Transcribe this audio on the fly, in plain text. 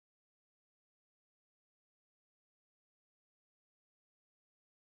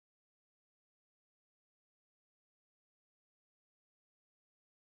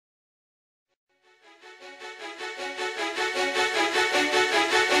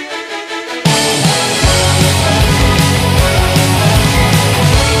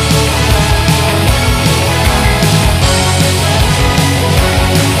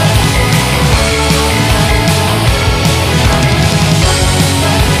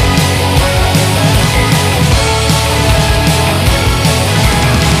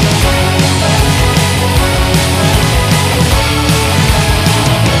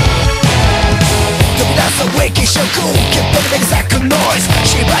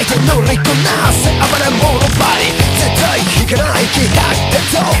いて乗りこなせ暴れ者ばり絶対引かない気迫で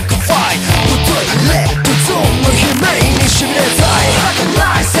ドッグファイトぶといレッドゾーンの悲鳴にしびれたい儚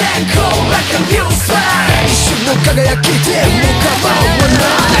い閃光 like a new sign 一瞬の輝きでも構わ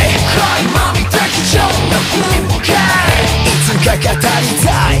ない今見た貴重な文化いつか語り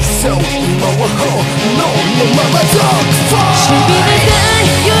たいそう今は炎のままドッグファイトしびれた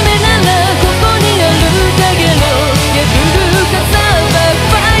い夢ならここにあるかげろ破る傘は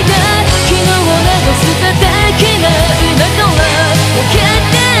ファイター昨日など捨ててきない今から分け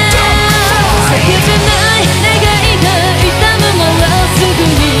て叫べない願いが痛むならすぐ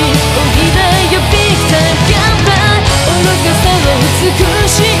においでよビクター頑張る愚かさを美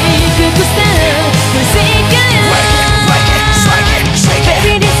しいビッグスター無世界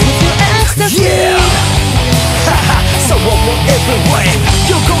Baby this is your ecstasy So everywhere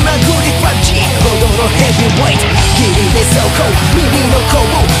横殴りパンチほどのヘビーウェイトギリで走行耳のこ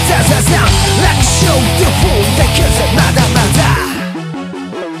ぶザザザ楽勝でフォーだけじゃまだまだ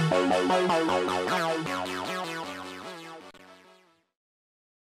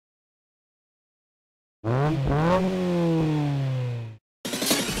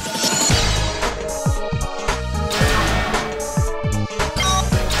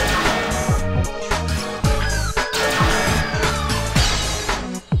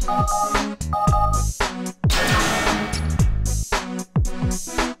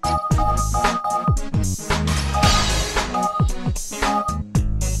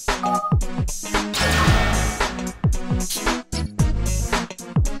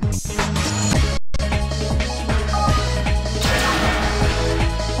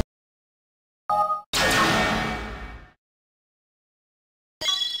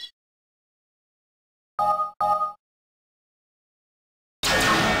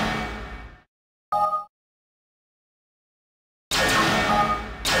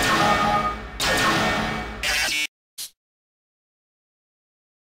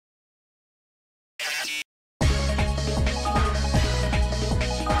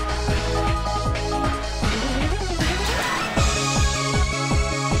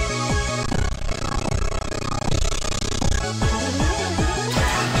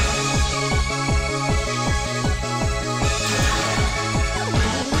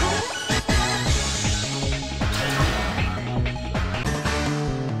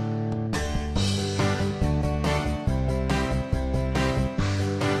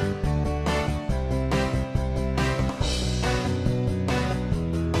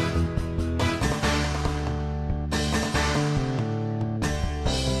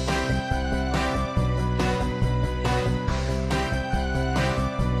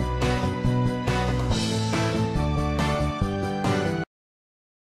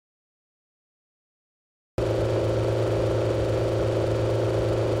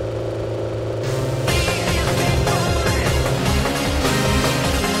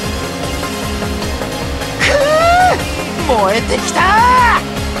燃えてきた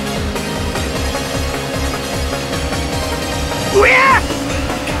うや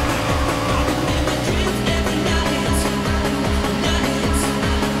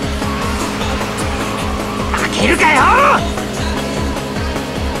開けるかよ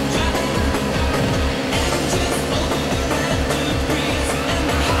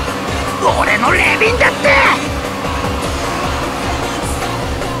俺のレビンだって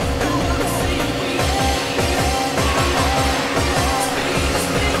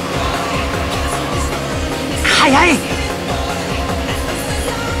早い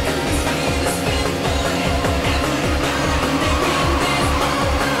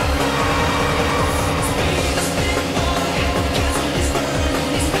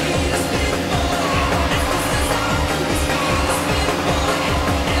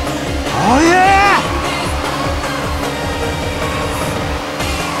おい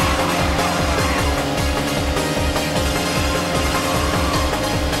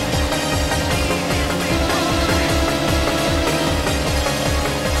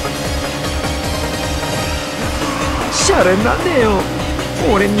シャレになんねえよ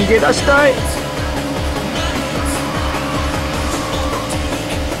俺逃げ出したい